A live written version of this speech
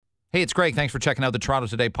Hey, it's Greg. Thanks for checking out the Toronto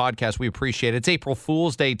Today podcast. We appreciate it. It's April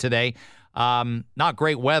Fool's Day today. Not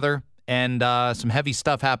great weather and some heavy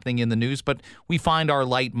stuff happening in the news, but we find our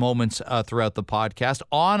light moments throughout the podcast.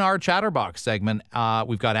 On our Chatterbox segment,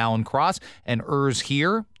 we've got Alan Cross and Urs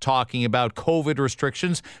here talking about COVID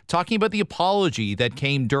restrictions, talking about the apology that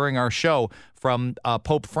came during our show from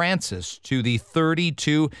Pope Francis to the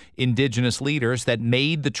 32 Indigenous leaders that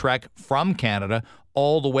made the trek from Canada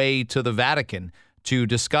all the way to the Vatican to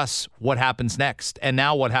discuss what happens next and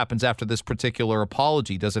now what happens after this particular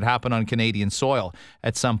apology. Does it happen on Canadian soil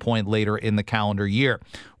at some point later in the calendar year?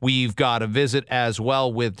 We've got a visit as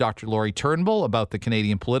well with Dr. Laurie Turnbull about the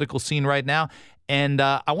Canadian political scene right now. And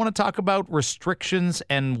I want to talk about restrictions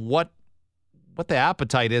and what the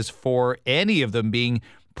appetite is for any of them being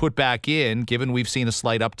put back in, given we've seen a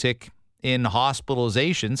slight uptick in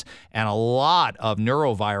hospitalizations and a lot of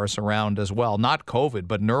neurovirus around as well. Not COVID,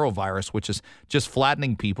 but neurovirus, which is just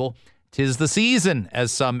flattening people. 'Tis the season,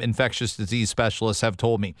 as some infectious disease specialists have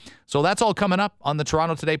told me. So that's all coming up on the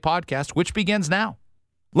Toronto Today podcast, which begins now.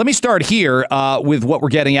 Let me start here with what we're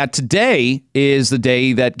getting at. Today is the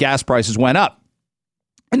day that gas prices went up.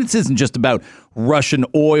 And this isn't just about Russian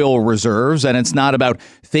oil reserves, and it's not about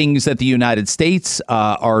things that the United States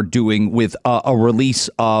are doing with a release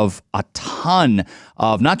of a ton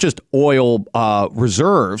of not just oil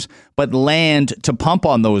reserves, but land to pump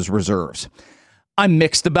on those reserves. I'm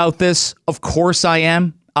mixed about this. Of course I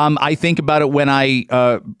am. I think about it when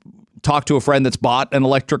I talk to a friend that's bought an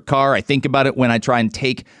electric car. I think about it when I try and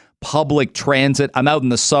take public transit. I'm out in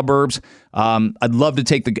the suburbs. I'd love to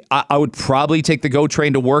take I would probably take the GO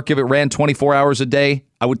train to work if it ran 24 hours a day.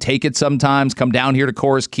 I would take it sometimes, come down here to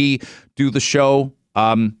Corus Quay, do the show.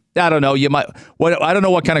 I don't know. I don't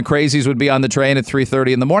know what kind of crazies would be on the train at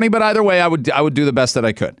 3:30 in the morning, but either way, I would do the best that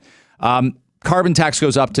I could. Carbon tax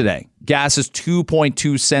goes up today. Gas is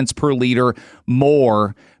 2.2 cents per liter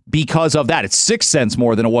more because of that. It's 6 cents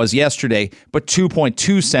more than it was yesterday, but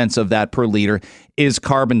 2.2 cents of that per liter is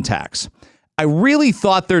carbon tax. I really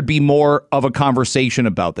thought there'd be more of a conversation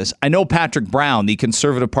about this. I know Patrick Brown, the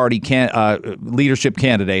Conservative Party leadership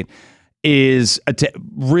candidate,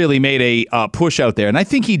 really made a push out there. And I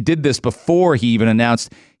think he did this before he even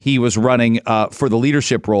announced he was running for the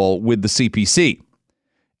leadership role with the CPC.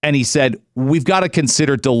 And he said, we've got to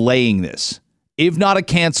consider delaying this. If not a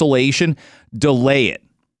cancellation, delay it.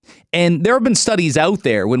 And there have been studies out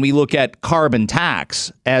there when we look at carbon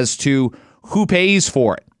tax as to who pays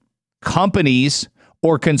for it, companies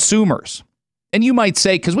or consumers. And you might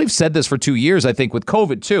say, because we've said this for 2 years, I think with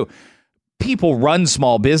COVID too, people run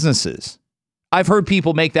small businesses. I've heard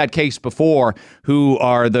people make that case before who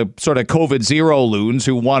are the sort of COVID zero loons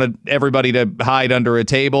who wanted everybody to hide under a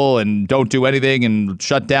table and don't do anything and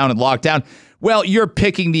shut down and lock down. Well, you're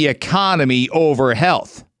picking the economy over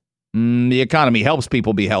health. The economy helps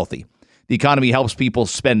people be healthy. The economy helps people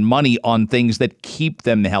spend money on things that keep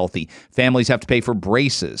them healthy. Families have to pay for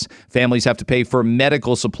braces. Families have to pay for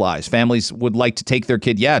medical supplies. Families would like to take their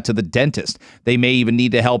kid, to the dentist. They may even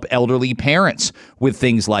need to help elderly parents with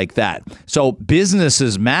things like that. So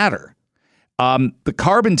businesses matter. The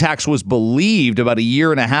carbon tax was believed about a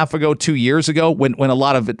year and a half ago, 2 years ago, when a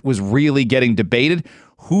lot of it was really getting debated.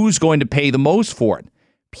 Who's going to pay the most for it?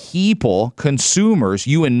 People, consumers,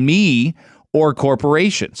 you and me, or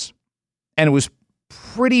corporations. And it was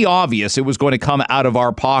pretty obvious it was going to come out of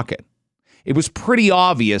our pocket. It was pretty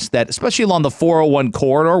obvious that, especially along the 401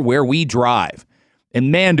 corridor where we drive, and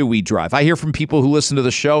man, do we drive. I hear from people who listen to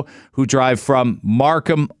the show who drive from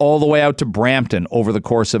Markham all the way out to Brampton over the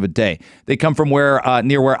course of a day. They come from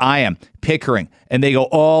near where I am, Pickering, and they go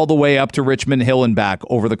all the way up to Richmond Hill and back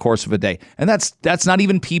over the course of a day. And that's not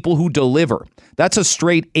even people who deliver. That's a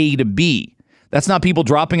straight A to B. That's not people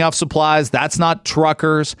dropping off supplies. That's not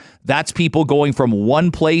truckers. That's people going from one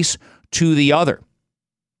place to the other.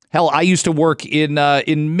 Hell, I used to work in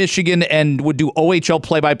Michigan and would do OHL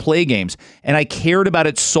play-by-play games, and I cared about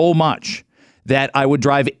it so much that I would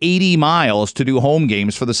drive 80 miles to do home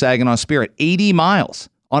games for the Saginaw Spirit. 80 miles.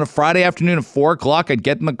 On a Friday afternoon at 4 o'clock, I'd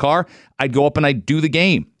get in the car, I'd go up and I'd do the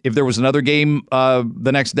game. If there was another game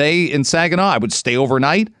the next day in Saginaw, I would stay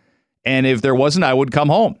overnight, and if there wasn't, I would come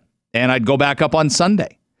home. And I'd go back up on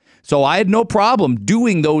Sunday. So I had no problem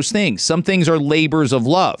doing those things. Some things are labors of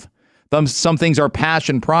love. Some things are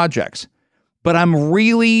passion projects. But I'm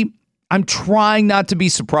trying not to be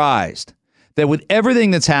surprised that with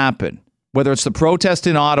everything that's happened, whether it's the protest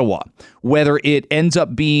in Ottawa, whether it ends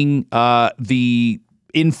up being the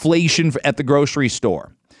inflation at the grocery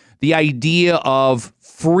store, the idea of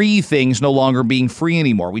free things no longer being free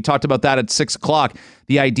anymore. We talked about that at 6 o'clock.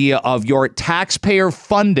 The idea of your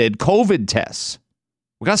taxpayer-funded COVID tests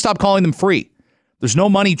We got to stop calling them free. There's no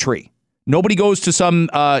money tree. Nobody goes to some,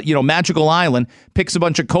 magical island, picks a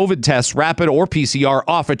bunch of COVID tests, rapid or PCR,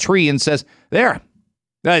 off a tree and says, there,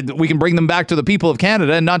 we can bring them back to the people of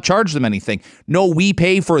Canada and not charge them anything. No, we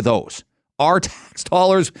pay for those. Our tax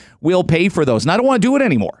dollars will pay for those. And I don't want to do it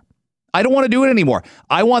anymore. I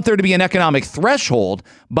want there to be an economic threshold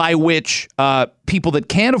by which people that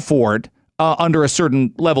can't afford under a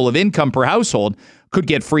certain level of income per household could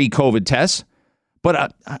get free COVID tests.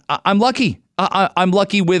 But I'm lucky. I'm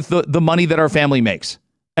lucky with the money that our family makes.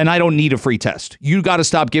 And I don't need a free test. You got to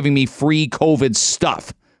stop giving me free COVID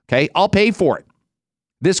stuff. Okay? I'll pay for it.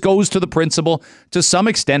 This goes to the principle, to some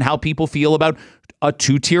extent, how people feel about a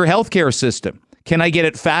two-tier healthcare system. Can I get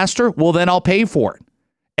it faster? Well, then I'll pay for it.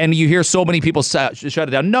 And you hear so many people shut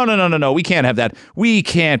it down. No. We can't have that. We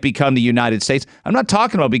can't become the United States. I'm not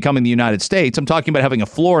talking about becoming the United States. I'm talking about having a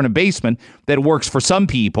floor and a basement that works for some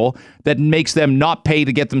people, that makes them not pay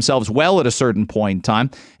to get themselves well at a certain point in time.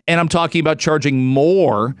 And I'm talking about charging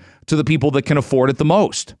more to the people that can afford it the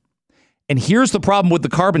most. And here's the problem with the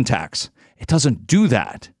carbon tax. It doesn't do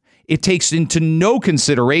that. It takes into no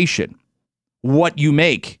consideration what you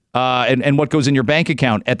make and what goes in your bank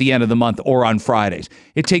account at the end of the month or on Fridays.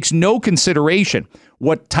 It takes no consideration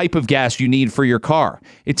what type of gas you need for your car.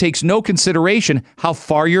 It takes no consideration how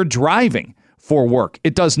far you're driving for work.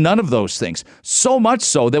 It does none of those things. So much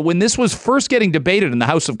so that when this was first getting debated in the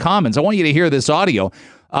House of Commons, I want you to hear this audio.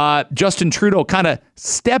 Justin Trudeau kind of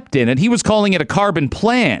stepped in, and he was calling it a carbon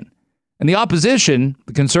plan. And the opposition,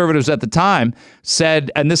 the Conservatives at the time,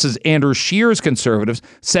 said, and this is Andrew Scheer's Conservatives,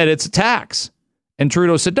 said it's a tax. And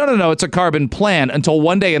Trudeau said, no, it's a carbon plan, until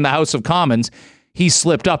one day in the House of Commons, he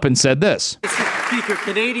slipped up and said this. Mr. Speaker,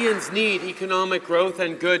 Canadians need economic growth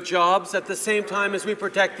and good jobs at the same time as we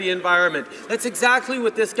protect the environment. That's exactly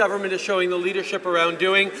what this government is showing the leadership around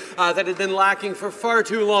doing that had been lacking for far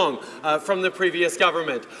too long from the previous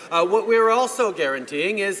government. What we're also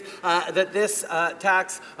guaranteeing is that this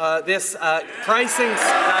tax, this pricing on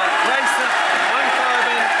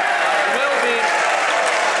carbon will be...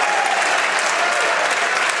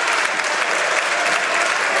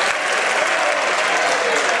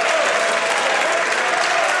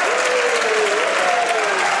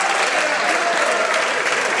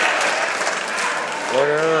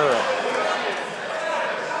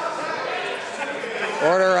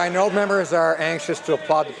 Order. I know members are anxious to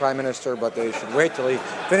applaud the Prime Minister, but they should wait till he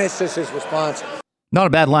finishes his response. Not a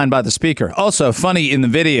bad line by the Speaker. Also, funny in the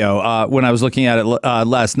video, when I was looking at it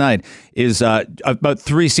last night, is about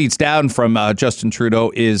 3 seats down from Justin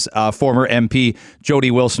Trudeau is former MP Jody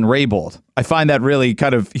Wilson-Raybould. I find that really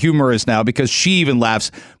kind of humorous now, because she even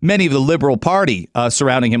laughs. Many of the Liberal Party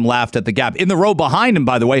surrounding him laughed at the gap. In the row behind him,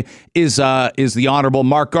 by the way, is the Honourable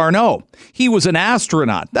Marc Garneau. He was an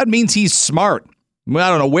astronaut. That means he's smart. I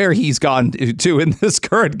don't know where he's gone to in this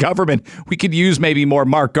current government. We could use maybe more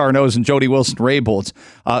Marc Garneaus and Jody Wilson-Rayboulds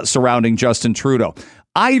surrounding Justin Trudeau.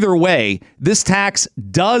 Either way, this tax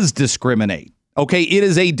does discriminate. Okay, it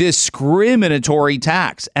is a discriminatory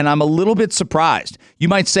tax, and I'm a little bit surprised. You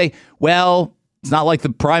might say, well, it's not like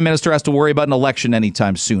the Prime Minister has to worry about an election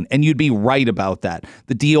anytime soon, and you'd be right about that.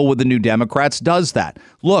 The deal with the New Democrats does that.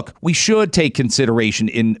 Look, we should take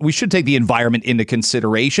the environment into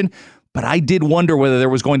consideration. But I did wonder whether there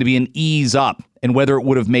was going to be an ease up and whether it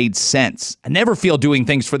would have made sense. I never feel doing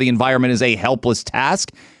things for the environment is a helpless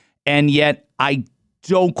task. And yet I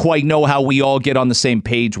don't quite know how we all get on the same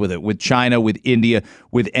page with it, with China, with India,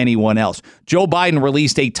 with anyone else. Joe Biden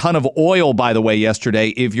released a ton of oil, by the way, yesterday.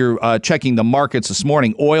 If you're checking the markets this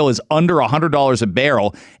morning, oil is under $100 a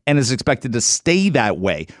barrel and is expected to stay that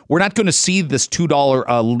way. We're not going to see this $2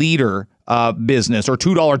 a liter business or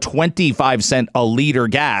 $2.25 a liter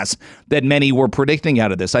gas that many were predicting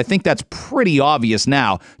out of this. I think that's pretty obvious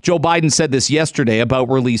now. Joe Biden said this yesterday about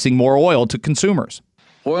releasing more oil to consumers.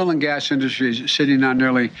 Oil and gas industry is sitting on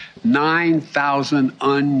nearly 9,000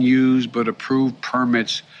 unused but approved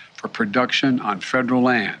permits for production on federal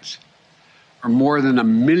lands, or more than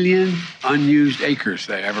 1 million unused acres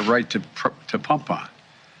they have a right to pump on.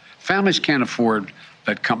 Families can't afford to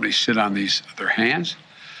let companies sit on their hands.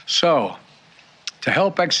 So, to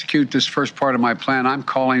help execute this first part of my plan, I'm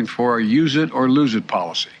calling for a use it or lose it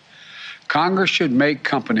policy. Congress should make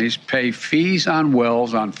companies pay fees on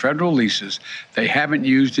wells on federal leases they haven't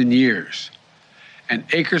used in years, and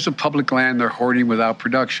acres of public land they're hoarding without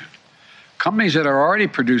production. Companies that are already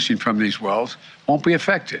producing from these wells won't be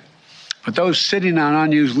affected, but those sitting on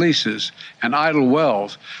unused leases and idle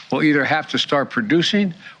wells will either have to start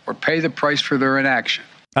producing or pay the price for their inaction.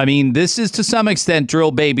 I mean, this is to some extent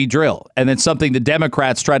drill, baby, drill. And it's something the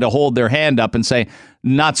Democrats try to hold their hand up and say,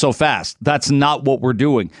 not so fast. That's not what we're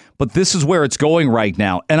doing. But this is where it's going right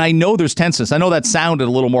now. And I know there's tenseness. I know that sounded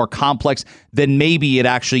a little more complex than maybe it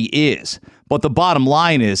actually is. But the bottom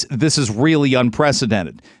line is this is really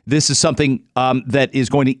unprecedented. This is something that is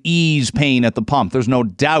going to ease pain at the pump. There's no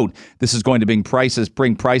doubt this is going to bring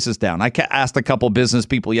prices down. I asked a couple business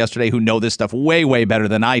people yesterday who know this stuff way, way better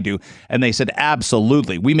than I do. And they said,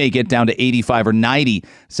 absolutely. We may get down to 85 or 90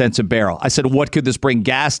 cents a barrel. I said, what could this bring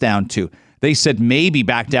gas down to? They said maybe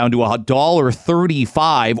back down to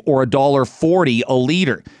 $1.35 or $1.40 a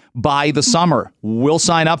liter by the summer. We'll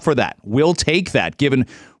sign up for that. We'll take that, given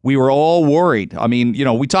we were all worried. I mean,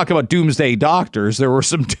 we talk about doomsday doctors. There were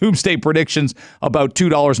some doomsday predictions about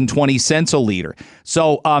 $2.20 a liter.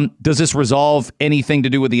 So does this resolve anything to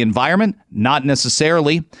do with the environment? Not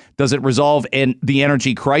necessarily. Does it resolve the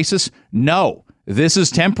energy crisis? No. This is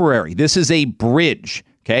temporary. This is a bridge.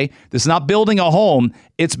 Okay, this is not building a home.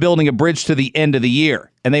 It's building a bridge to the end of the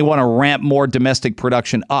year. And they want to ramp more domestic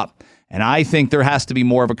production up. And I think there has to be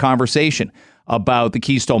more of a conversation about the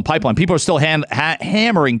Keystone Pipeline. People are still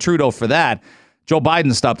hammering Trudeau for that. Joe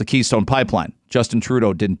Biden stopped the Keystone Pipeline. Justin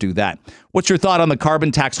Trudeau didn't do that. What's your thought on the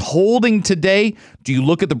carbon tax holding today? Do you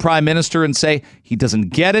look at the prime minister and say he doesn't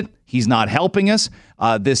get it? He's not helping us.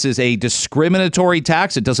 This is a discriminatory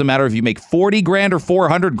tax. It doesn't matter if you make 40 grand or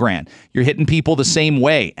 400 grand. You're hitting people the same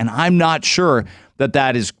way. And I'm not sure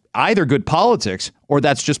that is either good politics or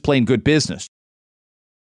that's just plain good business.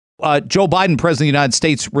 Joe Biden, President of the United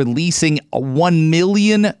States, releasing 1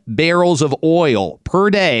 million barrels of oil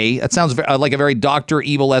per day. That sounds like a very Dr.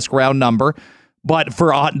 Evil-esque round number. But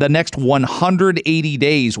for the next 180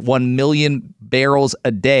 days, 1 million barrels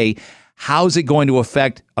a day. How's it going to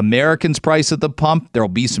affect Americans' price at the pump? There'll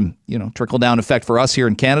be some, trickle-down effect for us here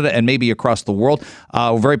in Canada and maybe across the world.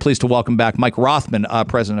 We're very pleased to welcome back Mike Rothman,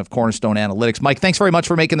 President of Cornerstone Analytics. Mike, thanks very much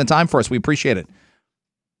for making the time for us. We appreciate it.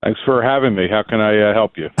 Thanks for having me. How can I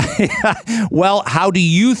help you? Well, how do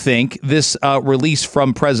you think this release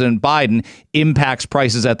from President Biden impacts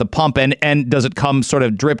prices at the pump? And does it come sort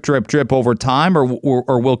of drip, drip, drip over time,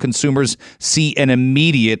 or will consumers see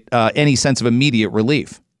any sense of immediate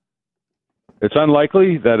relief? It's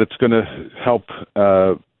unlikely that it's going to help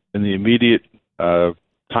in the immediate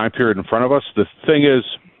time period in front of us. The thing is,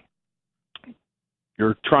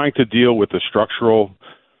 you're trying to deal with the structural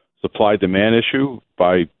supply-demand issue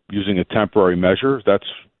by using a temporary measure. That's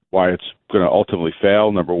why it's going to ultimately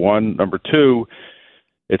fail, number one. Number two,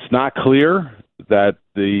 it's not clear that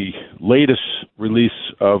the latest release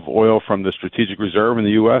of oil from the Strategic Reserve in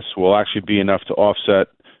the U.S. will actually be enough to offset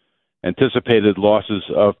anticipated losses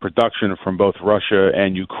of production from both Russia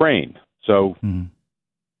and Ukraine. So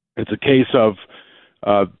it's a case of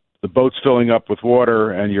the boat's filling up with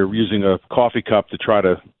water and you're using a coffee cup to try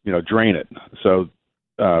to, drain it. So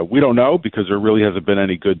we don't know because there really hasn't been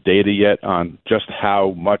any good data yet on just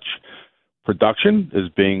how much production is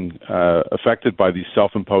being affected by these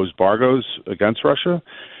self-imposed embargoes against Russia.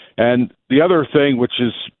 And the other thing, which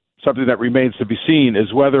is something that remains to be seen,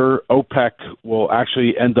 is whether OPEC will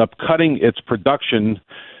actually end up cutting its production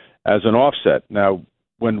as an offset. Now,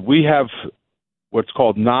 when we have what's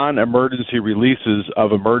called non-emergency releases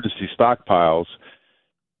of emergency stockpiles,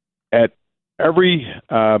 at every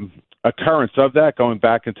occurrence of that, going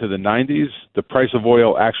back into the 90s, the price of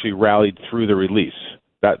oil actually rallied through the release.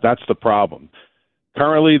 That's the problem.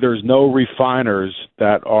 Currently, there's no refiners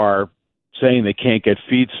that are saying they can't get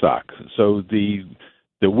feedstock. So the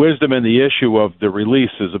wisdom and the issue of the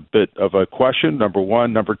release is a bit of a question, number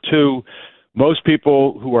one. Number two, most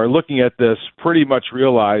people who are looking at this pretty much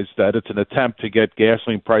realize that it's an attempt to get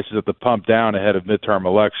gasoline prices at the pump down ahead of midterm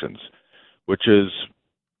elections, which is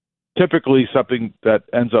typically something that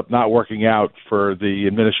ends up not working out for the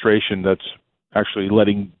administration that's actually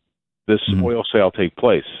letting this oil sale take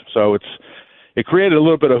place. So it created a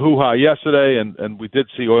little bit of hoo-ha yesterday, and we did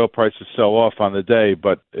see oil prices sell off on the day,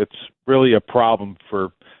 but it's really a problem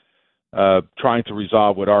for trying to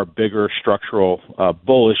resolve what are bigger structural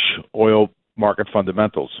bullish oil market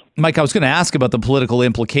fundamentals. Mike, I was going to ask about the political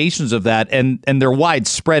implications of that, and they're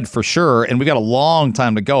widespread for sure, and we got a long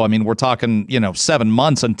time to go. I mean, we're talking, 7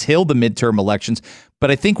 months until the midterm elections. But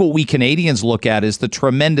I think what we Canadians look at is the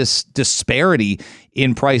tremendous disparity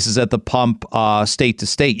in prices at the pump state to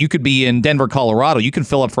state. You could be in Denver, Colorado. You can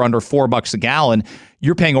fill up for under $4 a gallon.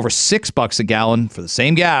 You're paying over $6 a gallon for the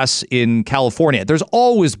same gas in California. There's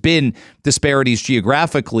always been disparities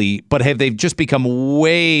geographically, but have they just become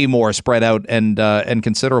way more spread out and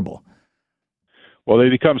considerable? Well, they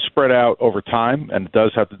become spread out over time, and it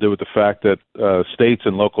does have to do with the fact that states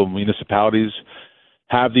and local municipalities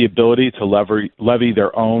have the ability to levy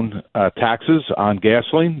their own taxes on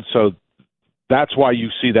gasoline. So that's why you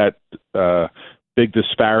see that big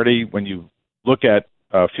disparity when you look at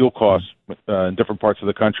fuel costs in different parts of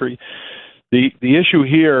the country. The issue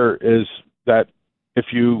here is that if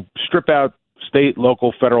you strip out state,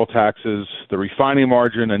 local, federal taxes, the refining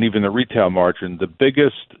margin, and even the retail margin, the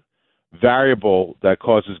biggest variable that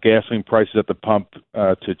causes gasoline prices at the pump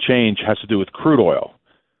to change has to do with crude oil.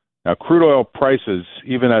 Now, crude oil prices,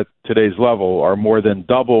 even at today's level, are more than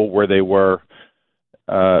double where they were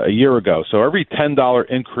a year ago. So every $10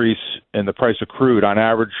 increase in the price of crude on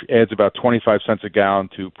average adds about 25 cents a gallon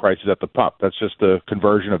to prices at the pump. That's just the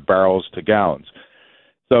conversion of barrels to gallons.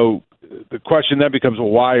 So the question then becomes, well,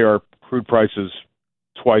 why are crude prices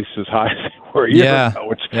twice as high as they were a year ago,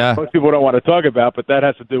 which most people don't want to talk about, but that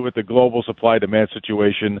has to do with the global supply-demand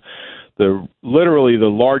situation, literally the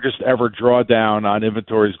largest ever drawdown on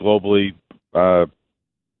inventories globally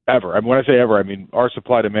ever. I mean, when I say ever, I mean our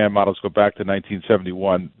supply-demand models go back to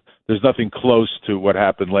 1971. There's nothing close to what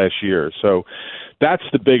happened last year. So that's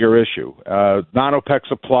the bigger issue. Non-OPEC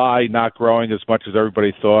supply not growing as much as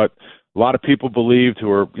everybody thought. A lot of people believed,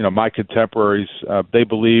 who are my contemporaries, they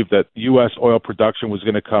believed that U.S. oil production was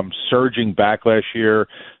going to come surging back last year.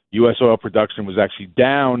 U.S. oil production was actually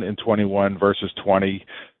down in 21 versus 20.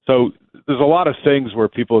 So there's a lot of things where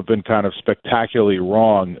people have been kind of spectacularly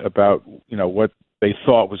wrong about what they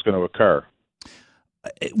thought was going to occur.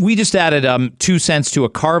 We just added 2 cents to a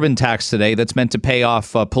carbon tax today that's meant to pay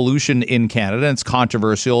off pollution in Canada. It's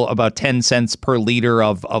controversial. About 10 cents per liter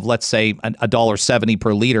of let's say $1.70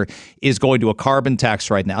 per liter is going to a carbon tax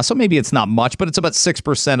right now. So maybe it's not much, but it's about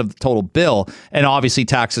 6% of the total bill. And obviously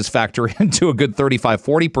taxes factor into a good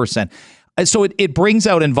 35-40%. So it brings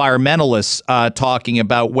out environmentalists talking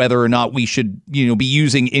about whether or not we should be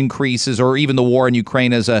using increases or even the war in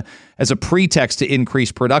Ukraine as a pretext to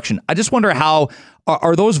increase production. I just wonder how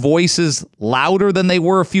are those voices louder than they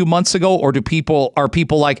were a few months ago, or are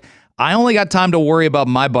people like, I only got time to worry about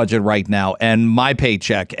my budget right now and my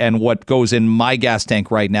paycheck and what goes in my gas tank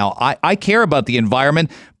right now. I care about the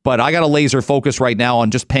environment, but I got a laser focus right now on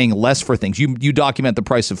just paying less for things. You document the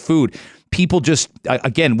price of food. People just,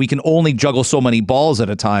 again, we can only juggle so many balls at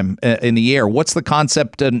a time in the air. What's the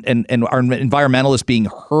concept, and are environmentalists being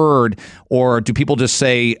heard, or do people just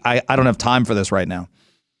say, I don't have time for this right now?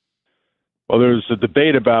 Well, there's a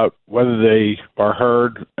debate about whether they are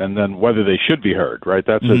heard and then whether they should be heard, right?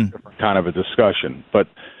 That's a different kind of a discussion. But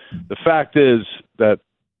the fact is that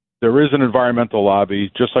there is an environmental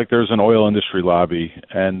lobby, just like there's an oil industry lobby,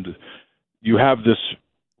 and you have this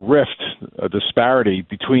rift, a disparity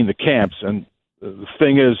between the camps. And the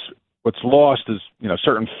thing is, what's lost is,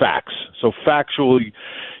 certain facts. So factually,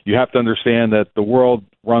 you have to understand that the world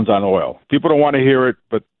runs on oil. People don't want to hear it,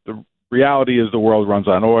 but the reality is the world runs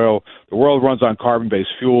on oil. The world runs on carbon-based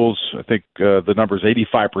fuels. I think the number is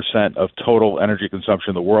 85% of total energy consumption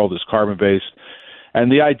in the world is carbon-based.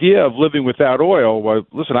 And the idea of living without oil, well,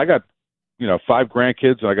 listen, I got, 5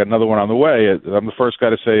 grandkids, and I got another one on the way. I'm the first guy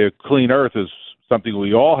to say a clean earth is something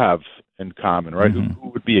we all have in common, right? Who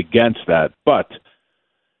would be against that? But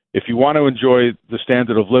if you want to enjoy the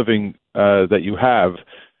standard of living that you have,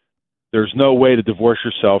 there's no way to divorce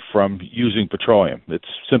yourself from using petroleum. It's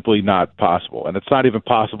simply not possible. And it's not even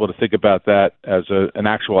possible to think about that as an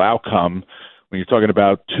actual outcome when you're talking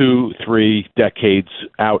about 2-3 decades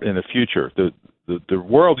out in the future. The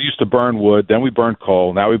world used to burn wood, then we burned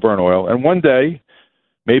coal, now we burn oil. And one day,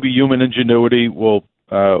 maybe human ingenuity will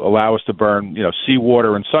allow us to burn,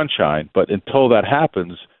 seawater and sunshine. But until that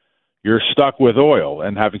happens, you're stuck with oil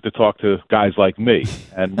and having to talk to guys like me.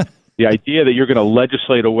 And the idea that you're going to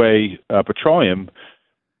legislate away petroleum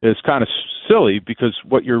is kind of silly, because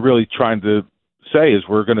what you're really trying to say is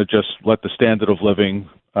we're going to just let the standard of living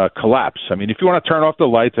collapse. I mean, if you want to turn off the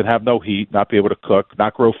lights and have no heat, not be able to cook,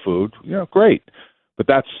 not grow food, great. But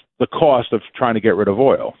that's the cost of trying to get rid of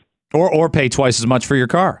oil. Or pay twice as much for your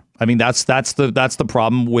car. I mean, that's the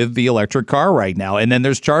problem with the electric car right now. And then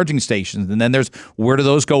there's charging stations, and then there's, where do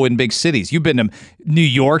those go in big cities? You've been to New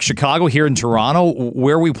York, Chicago, here in Toronto.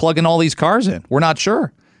 Where are we plugging all these cars in? We're not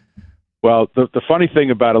sure. Well, the funny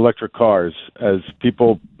thing about electric cars, as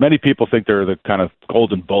many people think they're the kind of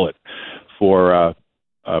golden bullet for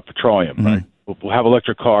petroleum, right? We'll have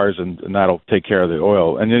electric cars, and that'll take care of the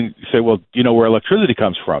oil. And then you say, well, do you know where electricity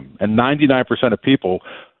comes from? And 99% of people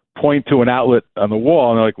point to an outlet on the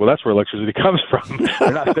wall, and they're like, well, that's where electricity comes from.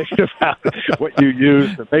 They're not thinking about what you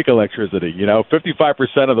use to make electricity.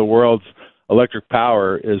 55% of the world's electric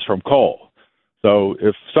power is from coal. So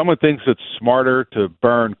if someone thinks it's smarter to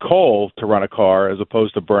burn coal to run a car as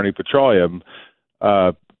opposed to burning petroleum,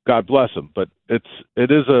 God bless him. But it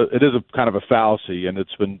is a kind of a fallacy, and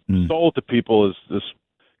it's been sold to people as this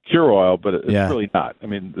cure oil, but it's really not. I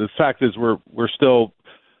mean, the fact is we're still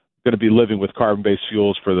going to be living with carbon-based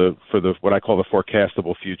fuels for the what I call the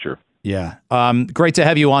forecastable future. Yeah. Great to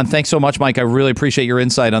have you on. Thanks so much, Mike. I really appreciate your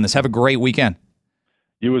insight on this. Have a great weekend.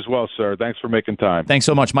 You as well, sir. Thanks for making time. Thanks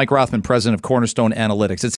so much. Mike Rothman, president of Cornerstone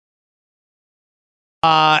Analytics. It's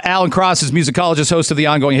Alan Cross is musicologist, host of the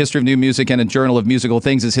Ongoing History of New Music and a Journal of Musical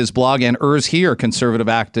Things is his blog, and Urs here, conservative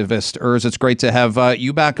activist. Urs, it's great to have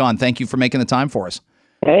you back on. Thank you for making the time for us.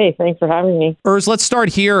 Hey, thanks for having me. Urs, let's start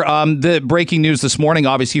here. The breaking news this morning,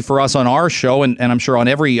 obviously for us on our show, and I'm sure on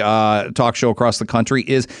every talk show across the country,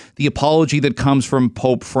 is the apology that comes from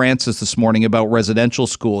Pope Francis this morning about residential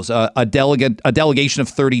schools. A delegation of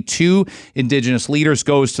 32 Indigenous leaders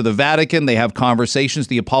goes to the Vatican. They have conversations.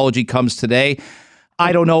 The apology comes today.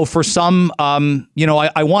 I don't know. For some,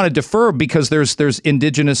 I want to defer because there's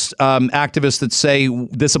Indigenous activists that say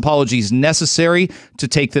this apology is necessary to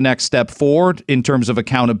take the next step forward in terms of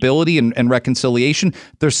accountability and reconciliation.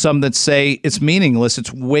 There's some that say it's meaningless.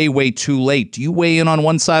 It's way, way too late. Do you weigh in on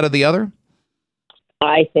one side or the other?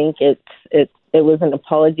 I think it was an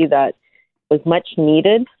apology that was much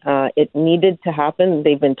needed. It needed to happen.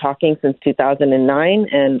 They've been talking since 2009,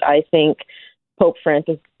 and I think Pope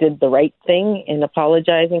Francis did the right thing in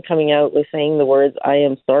apologizing, coming out with saying the words, "I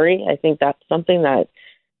am sorry." I think that's something that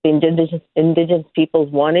the indigenous peoples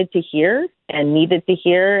wanted to hear and needed to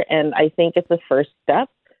hear. And I think it's a first step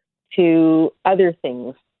to other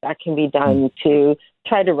things that can be done to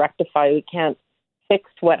try to rectify. We can't fix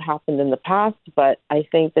what happened in the past, but I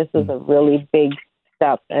think this is a really big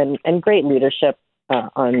step and great leadership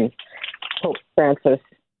on Pope Francis.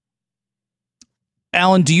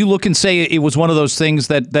 Alan, do you look and say it was one of those things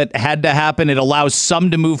that had to happen? It allows some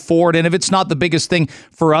to move forward. And if it's not the biggest thing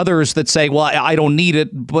for others that say, well, I don't need it,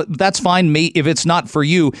 but that's fine. If it's not for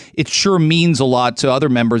you, it sure means a lot to other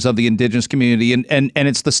members of the Indigenous community. And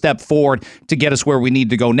it's the step forward to get us where we need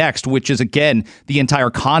to go next, which is, again, the entire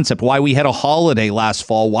concept, why we had a holiday last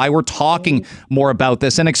fall, why we're talking more about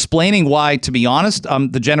this and explaining why, to be honest,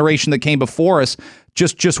 the generation that came before us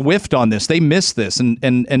just whiffed on this. They missed this and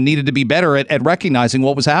needed to be better at recognizing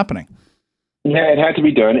what was happening. Yeah, it had to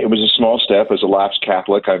be done. It was a small step. As a lapsed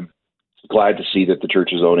Catholic, I'm glad to see that the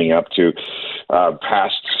church is owning up to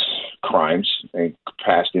past crimes and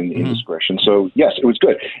past indiscretion. So, yes, it was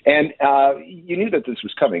good. And you knew that this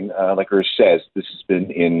was coming. Like Urs says, this has been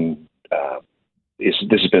in this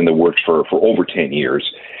has been the works for over 10 years.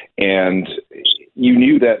 And you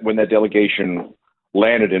knew that when that delegation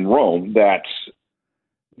landed in Rome that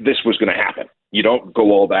this was going to happen. You don't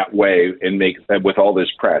go all that way and make with all this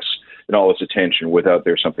press and all this attention without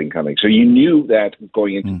there's something coming. So you knew that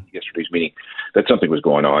going into yesterday's meeting that something was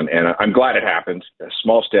going on, and I'm glad it happened. A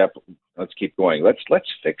small step. Let's keep going. Let's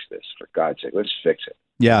fix this, for God's sake. Let's fix it.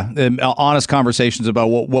 Yeah, honest conversations about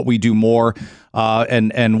what we do more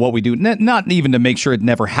and what we do, not even to make sure it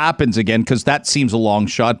never happens again, because that seems a long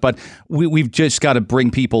shot, but we've just got to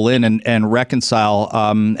bring people in and reconcile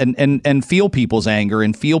and feel people's anger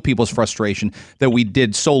and feel people's frustration that we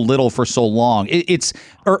did so little for so long.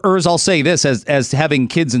 Or as I'll say this, as having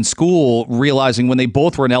kids in school, realizing when they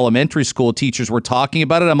both were in elementary school, teachers were talking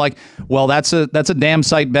about it, I'm like, well, that's a damn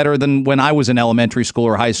sight better than when I was in elementary school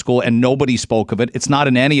or high school and nobody spoke of it. It's not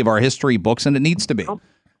in any of our history books, and it needs to be.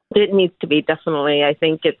 It needs to be, definitely. I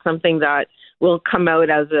think it's something that will come out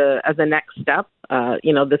as a next step.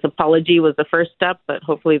 This apology was the first step, but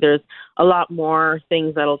hopefully there's a lot more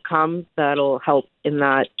things that'll come that'll help in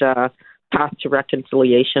that path to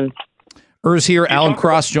reconciliation. Urs here, Alan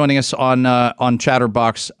Cross joining us on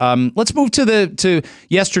Chatterbox. Let's move to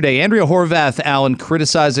yesterday. Andrea Horwath, Alan,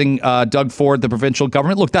 criticizing Doug Ford, the provincial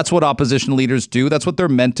government. Look, that's what opposition leaders do. That's what they're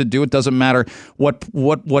meant to do. It doesn't matter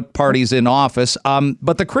what party's in office.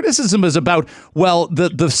 But the criticism is about, well,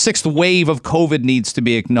 the sixth wave of COVID needs to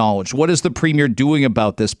be acknowledged. What is the premier doing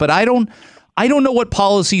about this? But I don't know what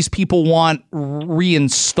policies people want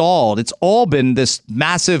reinstalled. It's all been this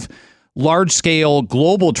massive, large-scale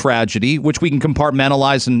global tragedy, which we can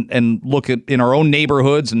compartmentalize and look at in our own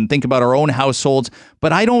neighborhoods and think about our own households.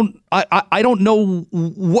 But I don't know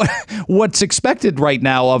what's expected right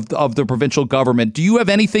now of the provincial government. Do you have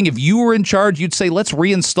anything? If you were in charge, you'd say, let's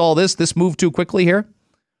reinstall this. This moved too quickly here?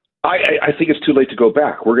 I think it's too late to go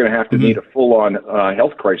back. We're going to have to need a full-on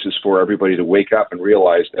health crisis for everybody to wake up and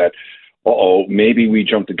realize that, maybe we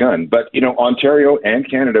jumped the gun. But, Ontario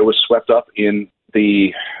and Canada was swept up in the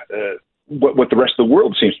what the rest of the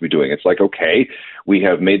world seems to be doing. It's like, okay, we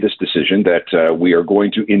have made this decision that we are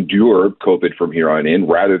going to endure COVID from here on in,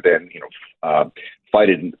 rather than fight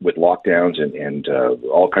it with lockdowns and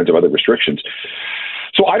all kinds of other restrictions.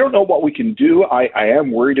 So I don't know what we can do. I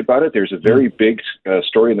am worried about it. There's a very big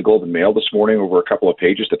story in the Globe and Mail this morning over a couple of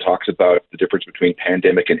pages that talks about the difference between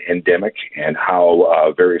pandemic and endemic and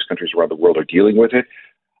how various countries around the world are dealing with it.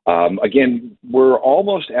 Again, we're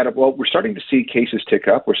almost we're starting to see cases tick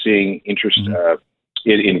up. We're seeing interest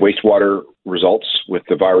in wastewater results with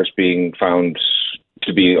the virus being found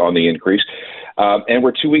to be on the increase. And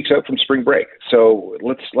we're 2 weeks out from spring break. So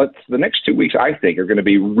let's the next 2 weeks, I think, are going to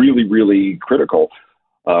be really, really critical.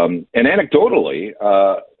 And anecdotally,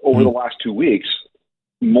 over the last 2 weeks,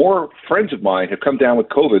 more friends of mine have come down with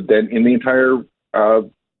COVID than in the entire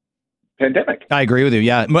pandemic. I agree with you.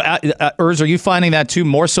 Yeah. Urs, are you finding that too,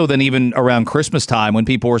 more so than even around Christmas time when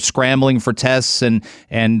people were scrambling for tests and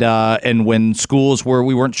when schools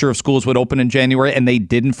we weren't sure if schools would open in January and they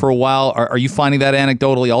didn't for a while? Are you finding that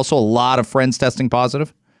anecdotally also, a lot of friends testing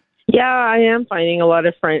positive? Yeah, I am finding a lot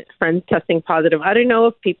of friends testing positive. I don't know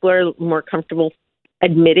if people are more comfortable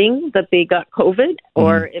admitting that they got COVID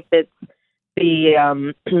or if it's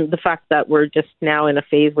the fact that we're just now in a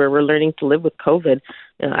phase where we're learning to live with COVID.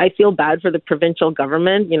 I feel bad for the provincial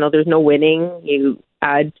government. There's no winning. You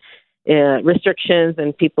add restrictions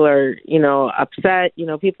and people are, upset.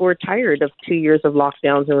 People were tired of 2 years of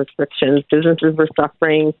lockdowns and restrictions. Businesses were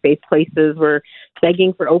suffering. Faith places were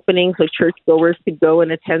begging for openings so churchgoers could go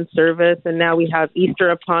and attend service. And now we have Easter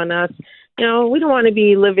upon us. We don't want to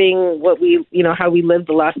be living how we lived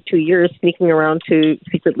the last 2 years, sneaking around to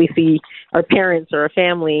secretly see our parents or our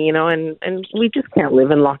family, and we just can't live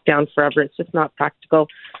in lockdown forever. It's just not practical.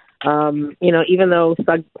 Even though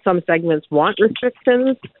some segments want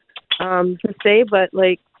restrictions to stay, but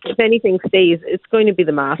if anything stays, it's going to be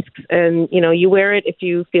the masks. And, you wear it if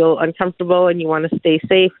you feel uncomfortable and you want to stay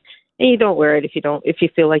safe, and you don't wear it if you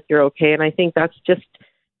feel like you're okay. And I think that's just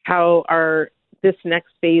how this next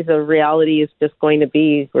phase of reality is just going to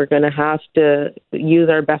be. We're going to have to use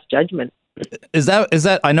our best judgment. Is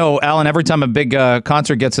that? I know, Alan, every time a big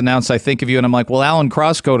concert gets announced, I think of you and I'm like, well, Alan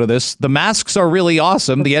Cross, go to this. The masks are really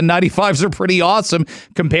awesome. The N95s are pretty awesome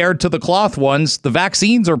compared to the cloth ones. The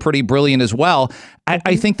vaccines are pretty brilliant as well.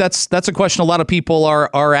 I think that's a question a lot of people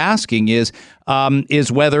are asking is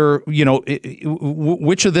whether,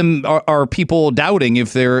 which of them are people doubting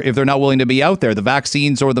if they're not willing to be out there, the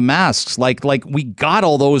vaccines or the masks. Like we got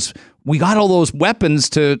all those weapons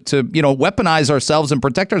to weaponize ourselves and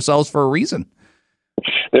protect ourselves for a reason.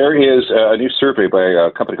 There is a new survey by a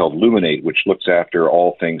company called Luminate, which looks after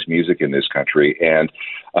all things music in this country. And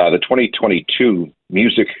the 2022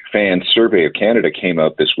 Music Fan Survey of Canada came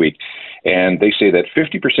out this week. And they say that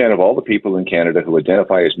 50% of all the people in Canada who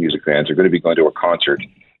identify as music fans are going to be going to a concert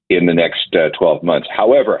in the next 12 months.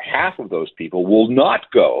 However, half of those people will not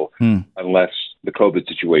go unless the COVID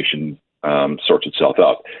situation sorts itself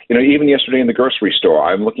out. Even yesterday in the grocery store,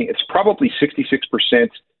 I'm looking, it's probably 66%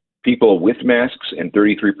 people with masks and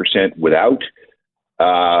 33% without.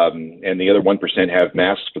 And the other 1% have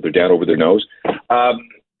masks, but they're down over their nose.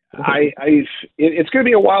 It's going to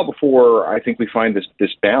be a while before I think we find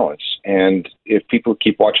this balance. And if people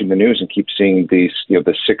keep watching the news and keep seeing these,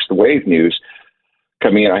 the sixth wave news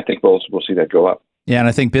coming in, I think we'll see that go up. Yeah, and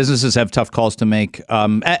I think businesses have tough calls to make.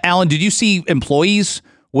 Alan, did you see employees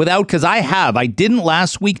without? Because I didn't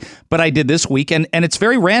last week, but I did this week, and it's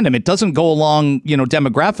very random. It doesn't go along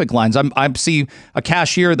demographic lines. I see a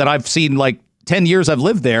cashier that I've seen 10 years I've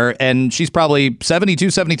lived there, and she's probably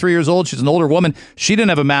 72, 73 years old. She's an older woman. She didn't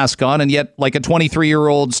have a mask on, and yet a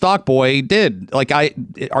 23-year-old stock boy did.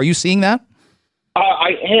 Are you seeing that?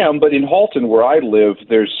 I am, but in Halton, where I live,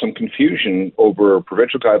 there's some confusion over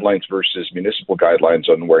provincial guidelines versus municipal guidelines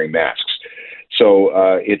on wearing masks. So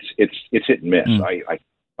it's hit and miss.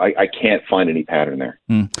 I can't find any pattern there.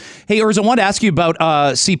 Hey, Urs, I wanted to ask you about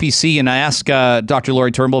CPC, and I asked Dr.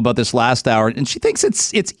 Lori Turnbull about this last hour, and she thinks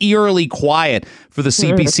it's eerily quiet for the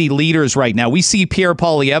CPC leaders right now. We see Pierre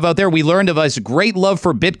Poilievre out there. We learned of his great love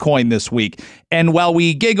for Bitcoin this week, and while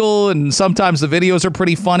we giggle and sometimes the videos are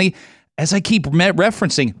pretty funny, as I keep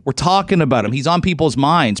referencing, we're talking about him. He's on people's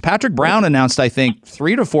minds. Patrick Brown announced, I think,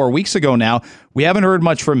 3 to 4 weeks ago now. We haven't heard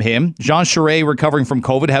much from him. Jean Charest recovering from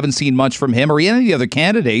COVID. Haven't seen much from him or any of the other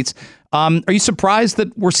candidates. Are you surprised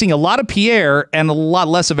that we're seeing a lot of Pierre and a lot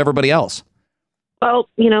less of everybody else? Well,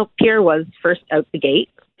 Pierre was first out the gate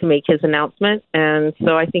to make his announcement. And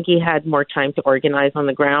so I think he had more time to organize on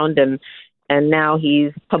the ground. And now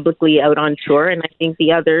he's publicly out on tour. And I think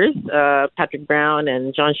the others, Patrick Brown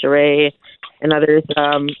and Jean Charest and others,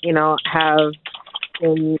 have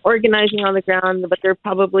been organizing on the ground, but they're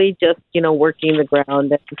probably just, working the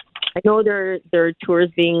ground. And I know there are tours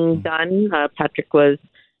being done. Patrick was,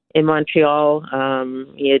 in Montreal.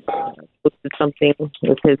 He had posted something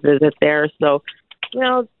with his visit there. So,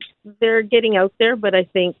 they're getting out there, but I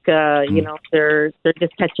think they're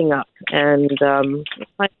just catching up, and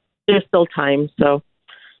there's still time, so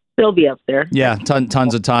they'll be up there. Yeah,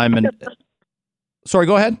 tons of time. And sorry,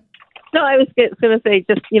 go ahead. No, I was going to say,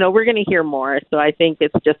 just we're going to hear more. So I think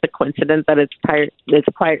it's just a coincidence that it's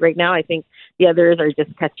quiet right now. I think the others are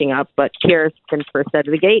just catching up. But Kier's been first out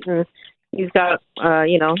of the gate, and he's got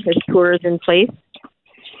his tours in place.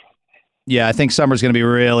 Yeah, I think summer's going to be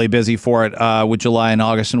really busy for it with July and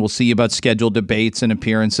August, and we'll see about scheduled debates and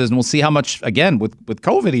appearances, and we'll see how much, again, with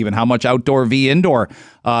COVID, even how much outdoor v indoor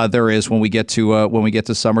there is when we get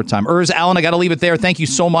to summertime. Alan, I got to leave it there. Thank you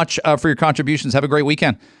so much for your contributions. Have a great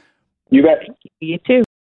weekend. You bet. You too.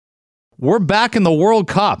 We're back in the World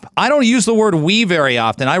Cup. I don't use the word "we" very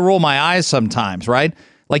often. I roll my eyes sometimes, right?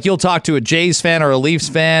 Like you'll talk to a Jays fan or a Leafs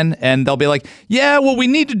fan, and they'll be like, yeah, what we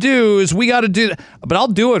need to do is we got to do, but I'll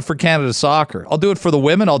do it for Canada Soccer. I'll do it for the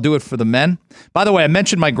women. I'll do it for the men. By the way, I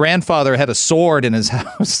mentioned my grandfather had a sword in his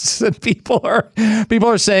house. And people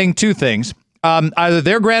are saying two things. Either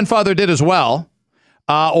their grandfather did as well,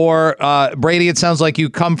 or Brady, it sounds like you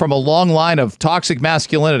come from a long line of toxic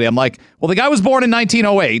masculinity. I'm like, well, the guy was born in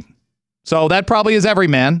 1908, so that probably is every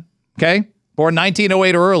man, okay? Born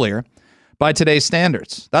 1908 or earlier. By today's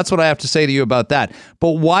standards. That's what I have to say to you about that.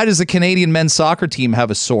 But why does the Canadian men's soccer team have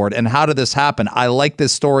a sword, and how did this happen? I like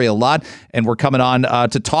this story a lot, and we're coming on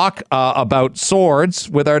to talk about swords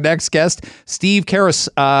with our next guest, Steve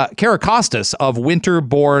Karakostas of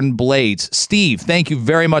Winterborn Blades. Steve, thank you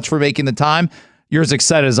very much for making the time. You're as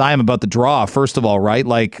excited as I am about the draw, first of all, right?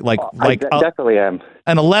 I definitely am.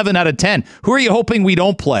 An 11 out of 10. Who are you hoping we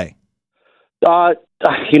don't play?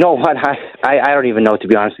 You know what? I don't even know, to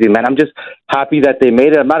be honest with you, man. I'm just happy that they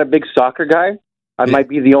made it. I'm not a big soccer guy. I might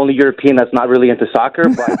be the only European that's not really into soccer,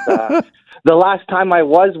 but the last time I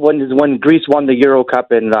was when Greece won the Euro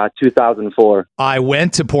Cup in 2004. I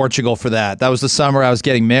went to Portugal for that. That was the summer I was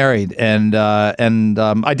getting married, and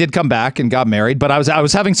I did come back and got married. But I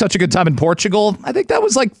was having such a good time in Portugal. I think that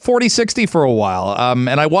was like 40-60 for a while.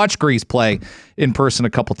 And I watched Greece play in person a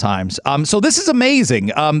couple times. So this is amazing.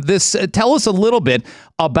 Tell us a little bit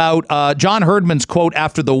about John Herdman's quote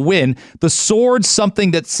after the win. The sword's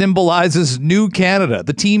something that symbolizes new Canada.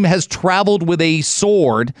 The team has traveled with a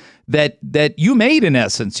sword that you made, in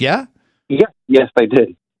essence, yeah? Yeah, yes, I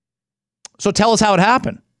did. So tell us how it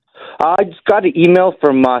happened. I just got an email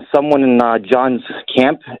from someone in John's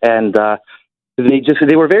camp, and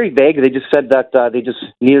they were very vague. They just said that they just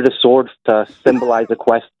needed a sword to symbolize a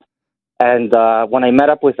quest. And when I met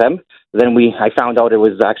up with them, then I found out it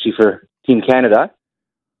was actually for Team Canada.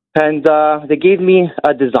 And they gave me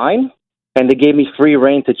a design, and they gave me free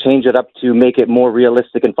rein to change it up to make it more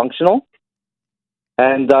realistic and functional.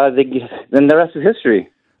 And then the rest is history.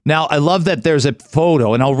 Now, I love that there's a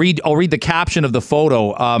photo, and I'll read the caption of the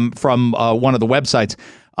photo from one of the websites.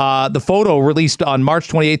 The photo released on March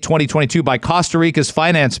 28, 2022 by Costa Rica's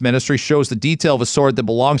finance ministry shows the detail of a sword that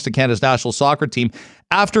belongs to Canada's national soccer team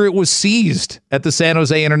after it was seized at the San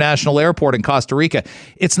Jose International Airport in Costa Rica.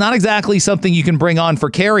 It's not exactly something you can bring on for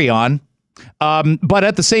carry-on, but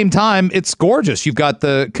at the same time, it's gorgeous. You've got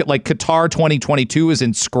Qatar 2022 is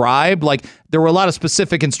inscribed. Like, there were a lot of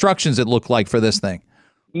specific instructions it looked like for this thing.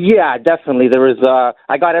 Yeah, definitely. There was.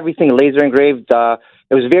 I got everything laser engraved.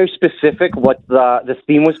 It was very specific what the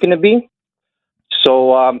theme was going to be.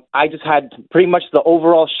 So I just had pretty much the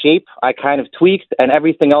overall shape I kind of tweaked, and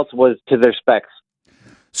everything else was to their specs.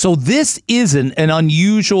 So this isn't an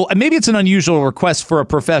unusual, and maybe it's an unusual request for a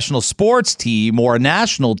professional sports team or a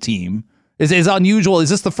national team. Is unusual. Is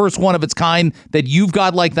this the first one of its kind that you've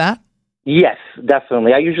got like that? Yes,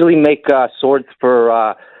 definitely. I usually make swords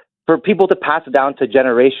for people to pass down to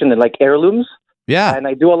generation and like heirlooms. Yeah. And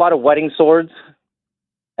I do a lot of wedding swords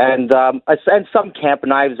and some camp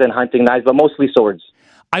knives and hunting knives, but mostly swords.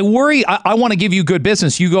 I worry. I want to give you good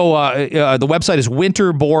business. You go, the website is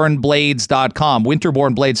winterbornblades.com,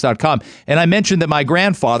 winterbornblades.com. And I mentioned that my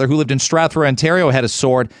grandfather, who lived in Strathroy, Ontario, had a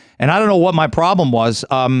sword. And I don't know what my problem was.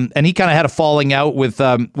 And he kind of had a falling out with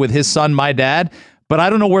his son, my dad. But I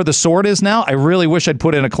don't know where the sword is now. I really wish I'd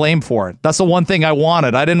put in a claim for it. That's the one thing I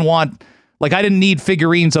wanted. I didn't need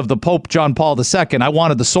figurines of the Pope John Paul II. I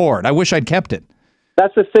wanted the sword. I wish I'd kept it.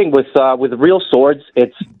 That's the thing with real swords.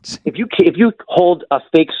 It's if you hold a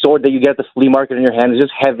fake sword that you get at the flea market in your hand, it's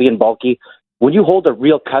just heavy and bulky. When you hold a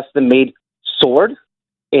real custom made sword,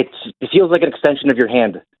 it feels like an extension of your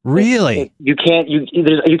hand. Really? You can't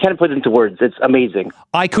put it into words. It's amazing.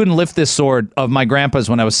 I couldn't lift this sword of my grandpa's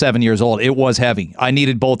when I was 7 years old. It was heavy. I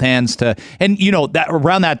needed both hands to, and that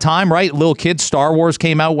around that time, right? Little kids, Star Wars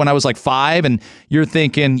came out when I was like 5, and you're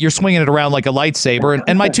thinking, you're swinging it around like a lightsaber.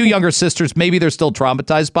 And my 2 younger sisters, maybe they're still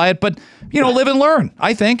traumatized by it, but live and learn,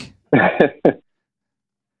 I think.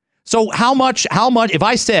 So how much, if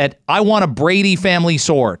I said, I want a Brady family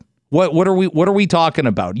sword, what are we talking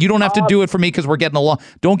about? You don't have to do it for me because we're getting along.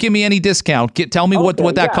 Don't give me any discount. Tell me what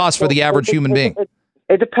that costs for the average human being.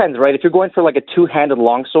 It depends, right? If you're going for like a 2-handed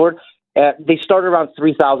longsword, they start around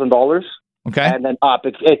 $3,000. Okay, and then up.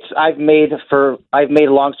 I've made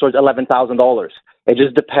longswords $11,000. It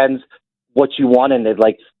just depends what you want in it,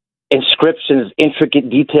 like inscriptions, intricate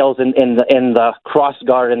details in the cross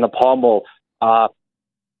guard and the pommel,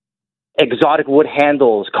 exotic wood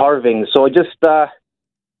handles, carvings. So it just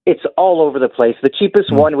it's all over the place. The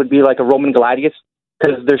cheapest one would be like a Roman gladius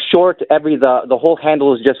because they're short. The whole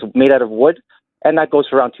handle is just made out of wood, and that goes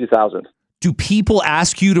for around $2,000. Do people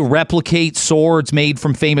ask you to replicate swords made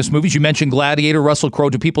from famous movies? You mentioned Gladiator, Russell Crowe.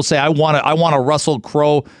 Do people say, I want a Russell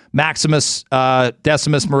Crowe Maximus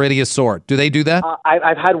Decimus Meridius sword? Do they do that?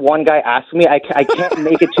 I've had one guy ask me. I can't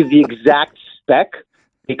make it to the exact spec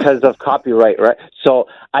because of copyright, right? So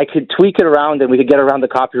I could tweak it around and we could get around the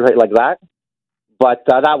copyright like that. But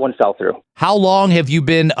that one fell through. How long have you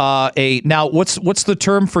been now? What's the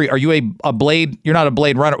term for you? Are you a blade? You're not a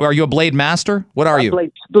blade runner. Are you a blade master? What are you?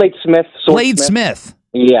 Bladesmith. Bladesmith.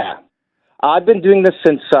 Yeah, I've been doing this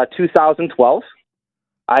since 2012.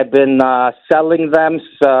 I've been selling them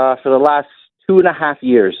for the last 2.5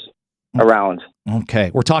 years around.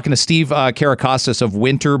 Okay. We're talking to Steve Karakostas of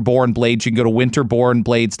Winterborn Blades. You can go to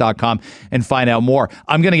winterbornblades.com and find out more.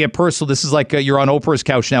 I'm going to get personal. This is like you're on Oprah's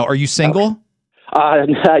couch now. Are you single? Okay.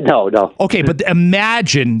 No. Okay, but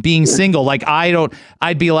imagine being single. Like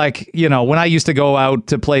I'd be like, when I used to go out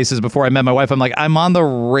to places before I met my wife, I'm like, I'm on the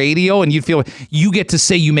radio, and you get to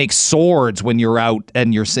say you make swords when you're out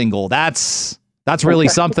and you're single. That's really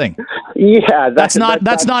something. Yeah, that's not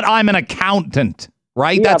I'm an accountant,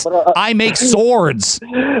 right? Yeah, I make swords.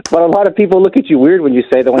 But a lot of people look at you weird when you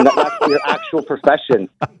say that when that's your actual profession.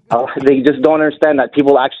 They just don't understand that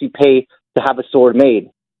people actually pay to have a sword made.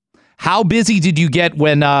 How busy did you get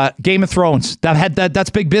when Game of Thrones? That's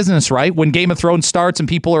big business, right? When Game of Thrones starts and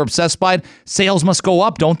people are obsessed by it, sales must go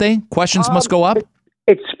up, don't they? Questions must go up.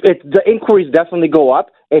 The inquiries definitely go up.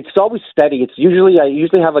 It's always steady. I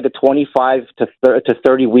usually have like a 25 to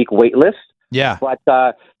 30 week wait list. Yeah, but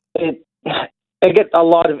I get a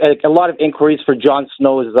lot of inquiries for Jon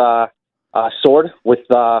Snow's sword with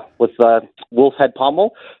wolf head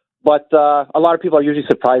pommel, but a lot of people are usually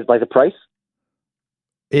surprised by the price.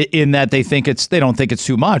 In that they don't think it's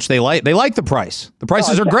too much. They like the price. The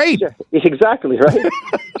prices are great. Sure. Exactly,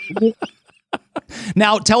 right?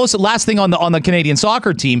 Now, tell us the last thing on the Canadian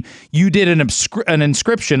soccer team. You did an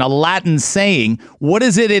inscription, a Latin saying. What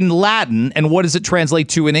is it in Latin, and what does it translate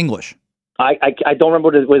to in English? I don't remember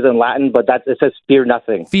what it was in Latin, but it says "fear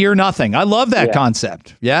nothing." Fear nothing. I love that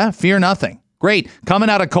concept. Yeah, fear nothing. Great. Coming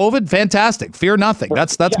out of COVID, fantastic. Fear nothing.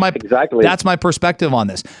 That's my perspective on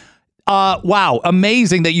this. Wow,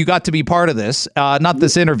 amazing that you got to be part of this. Not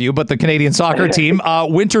this interview, but the Canadian soccer team.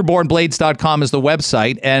 Winterbornblades.com is the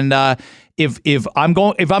website, and if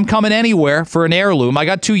I'm coming anywhere for an heirloom, I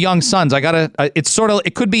got 2 young sons.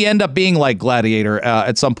 It could end up being like Gladiator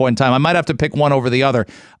at some point in time. I might have to pick one over the other.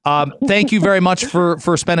 Thank you very much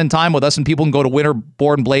for spending time with us, and people can go to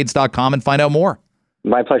winterbornblades.com and find out more.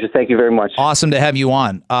 My pleasure. Thank you very much. Awesome to have you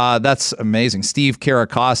on. That's amazing. Steve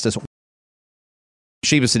Karakostas.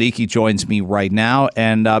 Sheba Siddiqui joins me right now.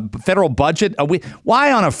 And federal budget,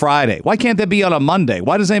 why on a Friday? Why can't that be on a Monday?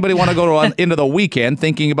 Why does anybody want to go into the weekend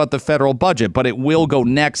thinking about the federal budget? But it will go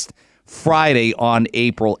next Friday on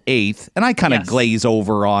April 8th. And I kind of glaze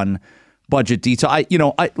over on budget detail.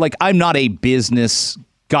 I'm not a business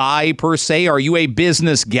guy per se. Are you a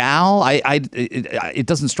business gal? It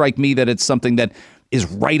doesn't strike me that it's something that is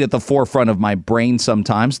right at the forefront of my brain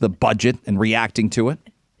sometimes, the budget and reacting to it.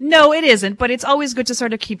 No, it isn't, but it's always good to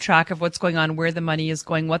sort of keep track of what's going on, where the money is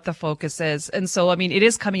going, what the focus is. And so, it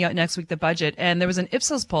is coming out next week, the budget. And there was an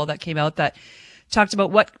Ipsos poll that came out that talked about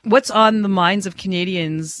what's on the minds of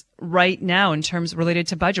Canadians right now in terms related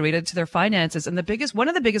to budget, related to their finances. And one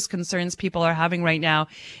of the biggest concerns people are having right now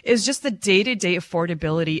is just the day-to-day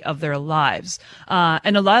affordability of their lives.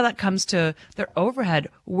 And a lot of that comes to their overhead,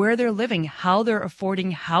 where they're living, how they're affording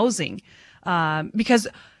housing. Because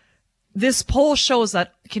this poll shows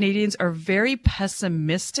that Canadians are very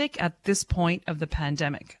pessimistic at this point of the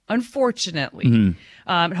pandemic, unfortunately.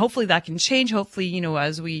 And hopefully that can change. Hopefully,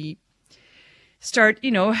 as we start,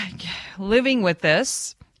 living with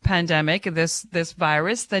this pandemic, this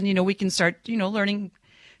virus, then, we can start, learning,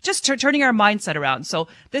 just turning our mindset around. So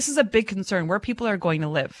this is a big concern, where people are going to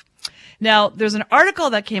live. Now, there's an article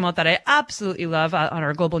that came out that I absolutely love on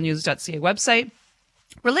our globalnews.ca website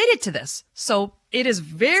related to this. So it is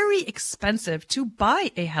very expensive to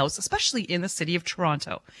buy a house, especially in the city of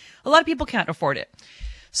Toronto. A lot of people can't afford it.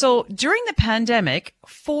 So during the pandemic,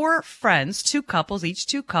 4 friends, 2 couples, each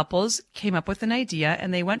 2 couples came up with an idea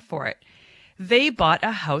and they went for it. They bought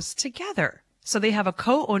a house together. So they have a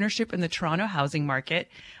co-ownership in the Toronto housing market,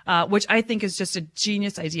 which I think is just a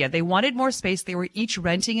genius idea. They wanted more space. They were each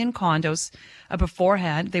renting in condos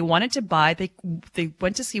beforehand. They wanted to buy. They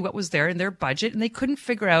went to see what was there in their budget, and they couldn't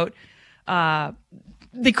figure out.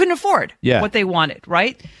 They couldn't afford what they wanted,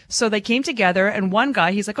 right? So they came together, and one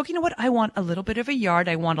guy, he's like, okay, you know what? I want a little bit of a yard.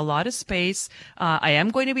 I want a lot of space. I am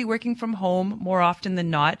going to be working from home more often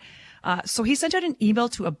than not. So he sent out an email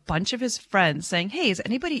to a bunch of his friends saying, hey, is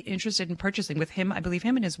anybody interested in purchasing with him? I believe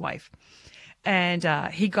him and his wife. And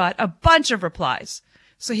he got a bunch of replies.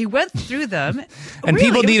 So he went through them. And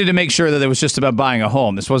people needed to make sure that it was just about buying a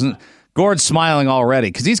home. This wasn't... Gord's smiling already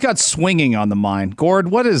because he's got swinging on the mind.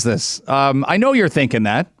 Gord, what is this? I know you're thinking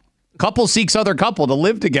that. Couple seeks other couple to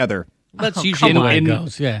live together. That's usually the way it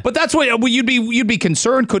goes, yeah. But that's what you'd be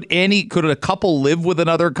concerned. Could a couple live with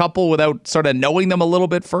another couple without sort of knowing them a little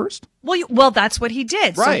bit first? Well, that's what he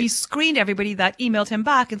did. Right. So he screened everybody that emailed him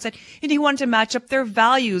back and said, he wanted to match up their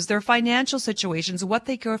values, their financial situations, what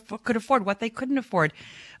they could afford, what they couldn't afford,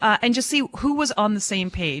 and just see who was on the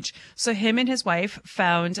same page. So him and his wife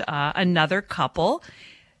found another couple.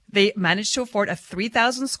 They managed to afford a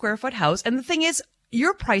 3,000 square foot house. And the thing is,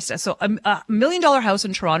 your price, so a $1 million house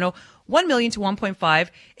in Toronto, 1 million to 1.5,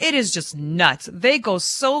 it is just nuts. They go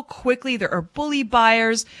so quickly. There are bully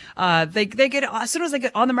buyers. They get, as soon as they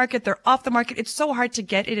get on the market, they're off the market. It's so hard to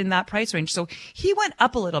get it in that price range. So he went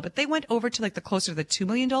up a little bit. They went over to the closer to the $2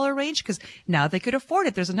 million range because now they could afford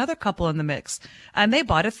it. There's another couple in the mix, and they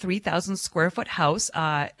bought a 3,000 square foot house.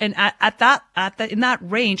 And in that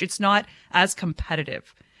range, it's not as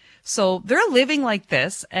competitive. So they're living like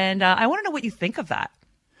this, and I want to know what you think of that.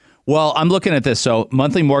 Well, I'm looking at this. So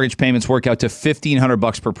monthly mortgage payments work out to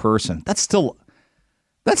 $1,500 per person. That's still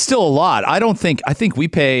a lot. I think we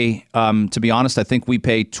pay, to be honest, I think we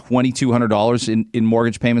pay $2,200 in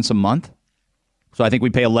mortgage payments a month. So I think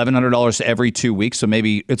we pay $1,100 every 2 weeks. So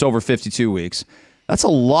maybe it's over 52 weeks. That's a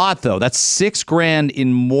lot, though. That's $6,000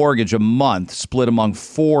 in mortgage a month split among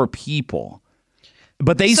 4 people.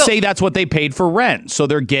 But they say that's what they paid for rent. So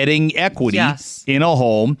they're getting equity in a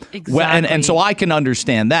home. Exactly. And so I can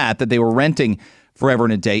understand that they were renting forever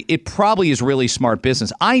and a day. It probably is really smart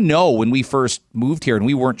business. I know when we first moved here and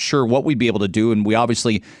we weren't sure what we'd be able to do. And we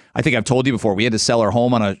obviously, I think I've told you before, we had to sell our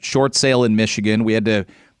home on a short sale in Michigan. We had to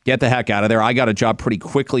get the heck out of there. I got a job pretty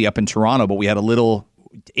quickly up in Toronto, but we had a little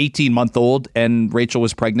 18-month-old and Rachel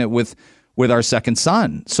was pregnant with our second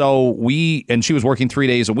son. So she was working 3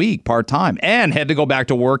 days a week part-time and had to go back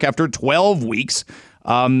to work after 12 weeks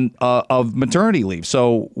of maternity leave.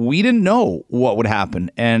 So we didn't know what would happen.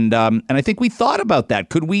 And I think we thought about that.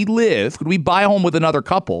 Could we buy a home with another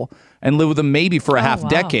couple and live with them maybe for a half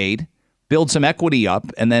decade, build some equity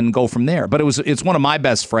up, and then go from there? But it's one of my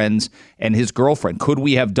best friends and his girlfriend. Could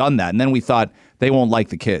we have done that? And then we thought they won't like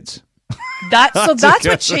the kids. That's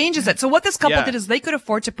what changes it. So what this couple did is they could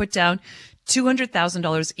afford to put down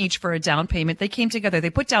 $200,000 each for a down payment. They came together. They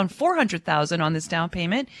put down $400,000 on this down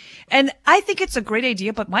payment. And I think it's a great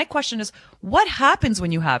idea. But my question is, what happens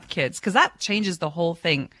when you have kids? Because that changes the whole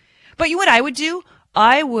thing. But you know what I would do?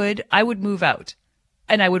 I would move out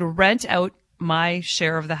and I would rent out my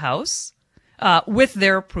share of the house with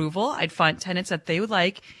their approval. I'd find tenants that they would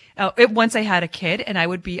like. Once I had a kid, and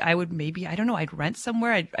I'd rent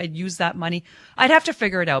somewhere. I'd use that money. I'd have to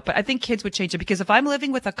figure it out, but I think kids would change it because if I'm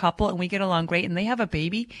living with a couple and we get along great and they have a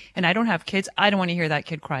baby and I don't have kids, I don't want to hear that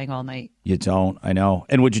kid crying all night. You don't, I know.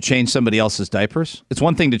 And would you change somebody else's diapers? It's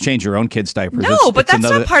one thing to change your own kid's diapers. No, but that's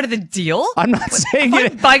not part of the deal. I'm not saying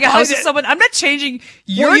it. I'm buying a house with someone. I'm not changing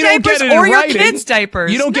your diapers or your kids'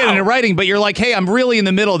 diapers. You don't get it in writing, but you're like, hey, I'm really in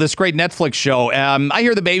the middle of this great Netflix show. I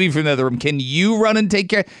hear the baby from the other room. Can you run and take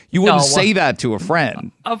care? You wouldn't say that to a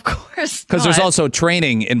friend. Of course because there's also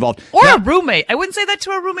training involved. Or a roommate. I wouldn't say that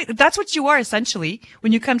to a roommate. That's what you are, essentially,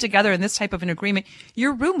 when you come together in this type of an agreement.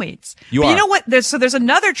 You're roommates. You know what? There's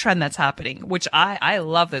another trend that's happening, which I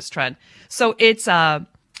love this trend. So it's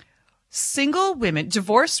single women,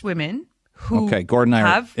 divorced women who Okay, Gordon and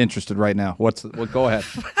I are interested right now. Go ahead.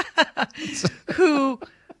 who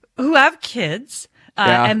have kids.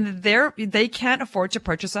 And they can't afford to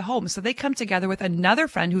purchase a home. So they come together with another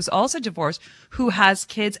friend who's also divorced, who has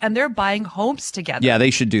kids, and they're buying homes together. Yeah, they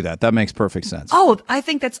should do that. That makes perfect sense. Oh, I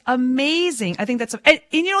think that's amazing. I think that's, and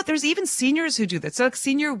you know what? There's even seniors who do this. So like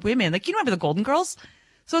senior women, like, you remember the Golden Girls?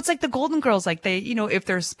 So it's like the Golden Girls, like they, you know, if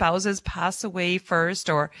their spouses pass away first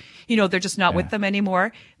or, you know, they're just not with them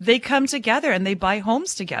anymore, they come together and they buy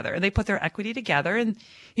homes together and they put their equity together and,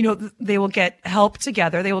 you know, they will get help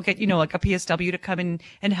together. They will get, you know, like a PSW to come in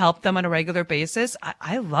and help them on a regular basis.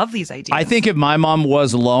 I love these ideas. I think if my mom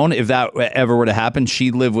was alone, if that ever were to happen,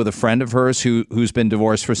 she'd live with a friend of hers who's been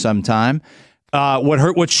divorced for some time.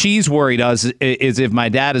 What she's worried is if my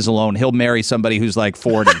dad is alone, he'll marry somebody who's like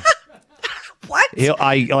 40. What?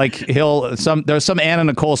 There's some Anna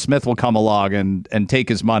Nicole Smith will come along and take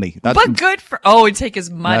his money. And take his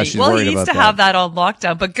money. Yeah, well, he needs to have that on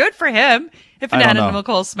lockdown, but good for him. If an Anna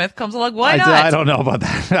Nicole Smith comes along, why not? I don't know about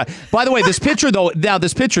that. By the way, this picture though,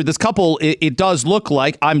 this couple, it does look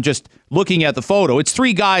like, I'm just looking at the photo. It's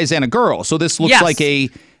 3 guys and a girl. So this looks like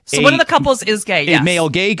so one of the couples is gay, a male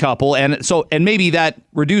gay couple. And maybe that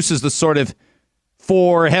reduces the sort of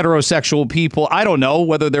 4 heterosexual people. I don't know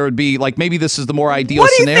whether there would be maybe this is the more ideal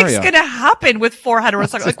scenario. What do you think's going to happen with 4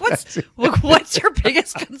 heterosexual? What's your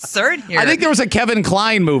biggest concern here? I think there was a Kevin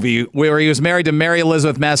Kline movie where he was married to Mary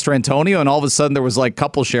Elizabeth Mastrantonio, and all of a sudden there was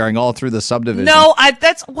couple sharing all through the subdivision. No,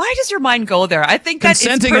 why does your mind go there? I think that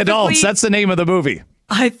Consenting Adults. That's the name of the movie.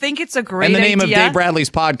 I think it's a great idea. And the name of Dave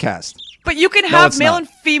Bradley's podcast. But you can have male and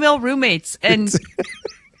female roommates and.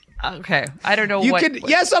 Okay, I don't know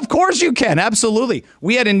Yes, of course you can. Absolutely.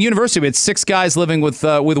 We had in university, we had 6 guys living with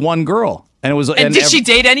 1 girl, and it was. And did she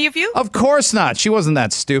date any of you? Of course not. She wasn't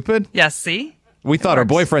that stupid. Yes. See, we thought our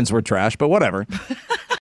boyfriends were trash, but whatever.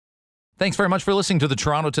 Thanks very much for listening to the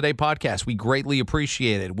Toronto Today podcast. We greatly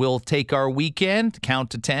appreciate it. We'll take our weekend,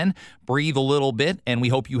 count to 10, breathe a little bit, and we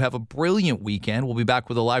hope you have a brilliant weekend. We'll be back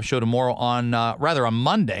with a live show tomorrow on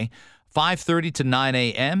Monday. 5:30 to 9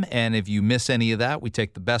 a.m. And if you miss any of that, we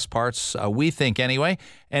take the best parts, we think anyway,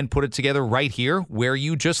 and put it together right here where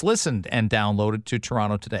you just listened and downloaded to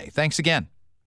Toronto Today. Thanks again.